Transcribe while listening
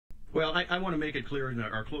Well, I want to make it clear in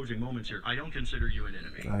our closing moments here. I don't consider you an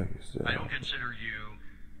enemy. I don't consider you.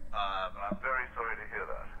 I'm very sorry to hear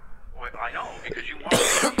that. Well, I know, because you want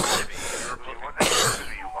to be an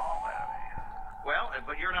enemy. Well,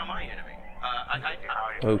 but you're not my enemy.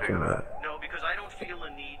 No, because I don't feel a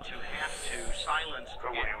need to have to silence.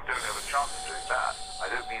 Well, you don't have a chance to do that. I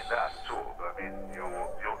don't mean that at all. But I mean, your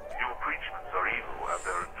preachments are evil and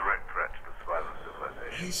they're a direct threat to the survival of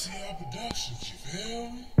civilization. ACL Productions, you feel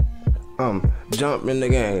me? Jump in the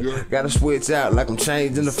game. Gotta switch out like I'm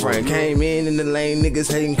changing the frame. Came in the lane,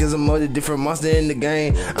 niggas hating cause I'm a different monster in the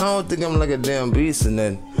game. I don't think I'm like a damn beast or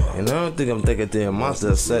nothing. And I don't think I'm like a damn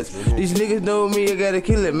monster or such. These niggas know me, I gotta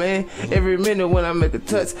kill it, man. Every minute when I make a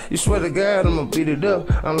touch, you swear to God I'ma beat it up.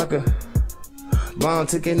 I'm like a bomb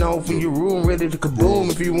ticking off in your room, ready to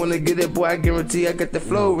kaboom. If you wanna get it, boy, I guarantee I got the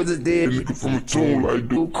flow. It's a dead nigga from a tune like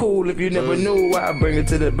do cool. If you never knew, I bring it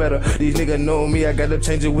to the better. These niggas know me, I gotta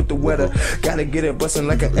change it with the weather. Gotta get it bustin'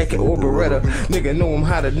 like an Echo or Beretta. Nigga know I'm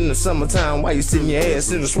hotter than the summertime. Why you sitting your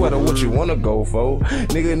ass in the sweater? What you wanna go for?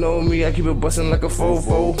 Nigga know me, I keep it bustin' like a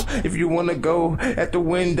fofo. If you wanna go at the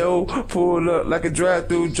window, pull up like a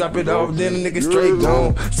drive-through, drop it off, then the nigga straight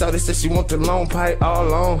gone. Shawty said she want the long pipe all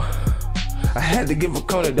along. I had to give a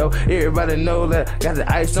corner though. Everybody know that got the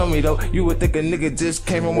ice on me though. You would think a nigga just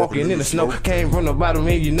came from walking in the snow. Came from the bottom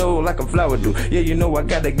and you know like a flower do. Yeah, you know I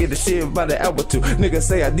gotta get the shit by the hour too. Nigga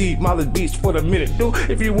say I need Molly's Beach for the minute do.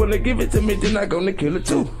 If you wanna give it to me, then I gonna kill it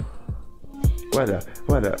too. What up?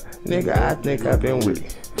 What up? Nigga, I think I've been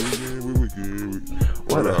wicked.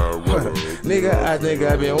 What up? What up? Nigga, I think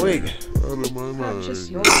I've been wicked. Purchase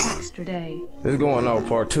your extra day. It's going on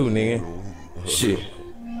part 2, nigga. Shit.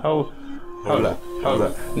 Hold up.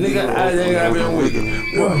 Nigga, I think I've been wicked.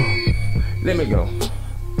 Whoa. Let me go.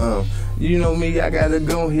 You know me, I gotta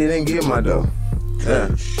go ahead and get my dough.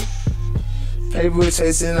 Paper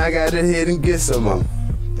chasing, I gotta hit and get some more.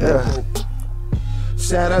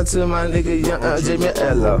 Shout out to my nigga, young Jamie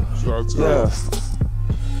Ello.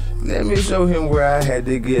 Let me show him where I had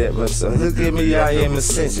to get myself. Look at me, I am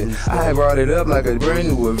ascension. I brought it up like a brand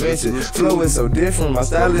new invention. Flow is so different, my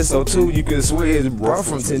style is so too. You can swear it's brought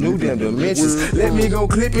from 10 new damn dimensions. Let me go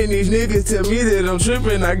clipping these niggas, tell me that I'm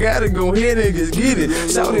tripping. I gotta go ahead and just get it.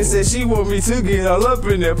 Shawty said she want me to get all up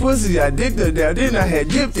in that pussy. I dipped her down, then I had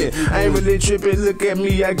dipped it. I ain't really tripping, look at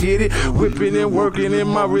me, I get it. Whipping and working and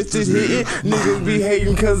my wrist is hitting. Niggas be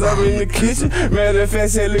hating cause I'm in the kitchen. Matter of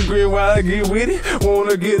fact, hella green while I get with it.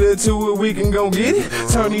 Wanna get her to it, we can go get it.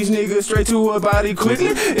 Turn these niggas straight to a body quickly.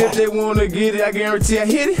 If they wanna get it, I guarantee I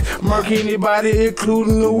hit it. Mark anybody,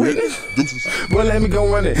 including the witness. But let me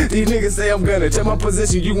go run it. These niggas say I'm gonna check my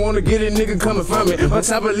position. You wanna get it, nigga coming from me. On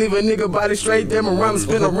top of leave a nigga body straight, damn around,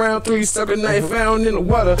 spin around 3 sucker, now you found in the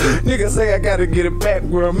water. Nigga say I gotta get it back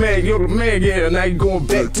where I'm at. You're the man, yeah, now you going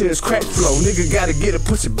back to his crack flow. Nigga gotta get it,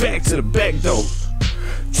 push it back to the back door.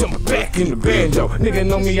 Jump back in the bando. Nigga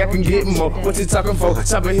know me, I can get more. What you talking for?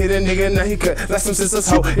 Chopper hit a nigga, now he cut like some sisters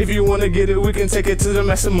hoe. If you wanna get it, we can take it to the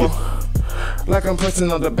maximum. Like I'm pressing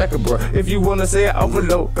on the back of bro. If you wanna say I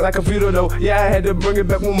overload, like a computer though. Yeah, I had to bring it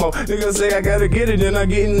back one more. Nigga say I gotta get it, then I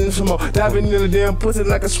get in some more. Diving in the damn pussy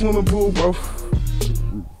like a swimming pool, bro.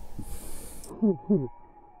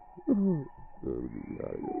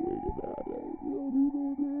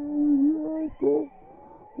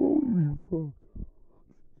 Holy fuck.